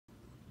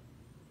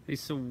Hey,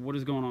 so what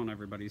is going on,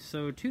 everybody?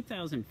 So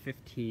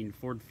 2015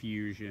 Ford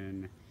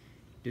Fusion.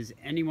 Does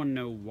anyone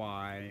know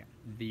why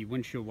the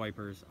windshield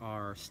wipers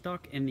are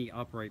stuck in the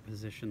upright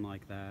position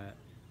like that?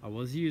 I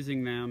was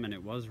using them and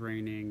it was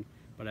raining,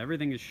 but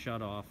everything is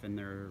shut off and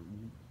they're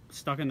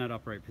stuck in that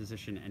upright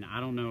position, and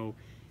I don't know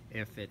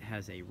if it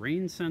has a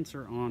rain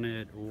sensor on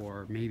it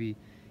or maybe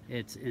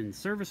it's in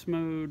service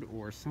mode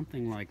or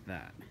something like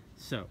that.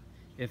 So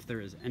if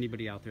there is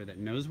anybody out there that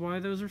knows why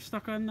those are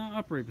stuck in the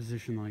upright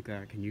position like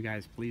that, can you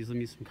guys please leave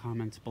me some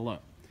comments below?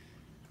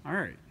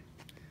 Alright,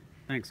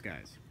 thanks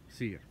guys,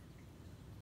 see ya.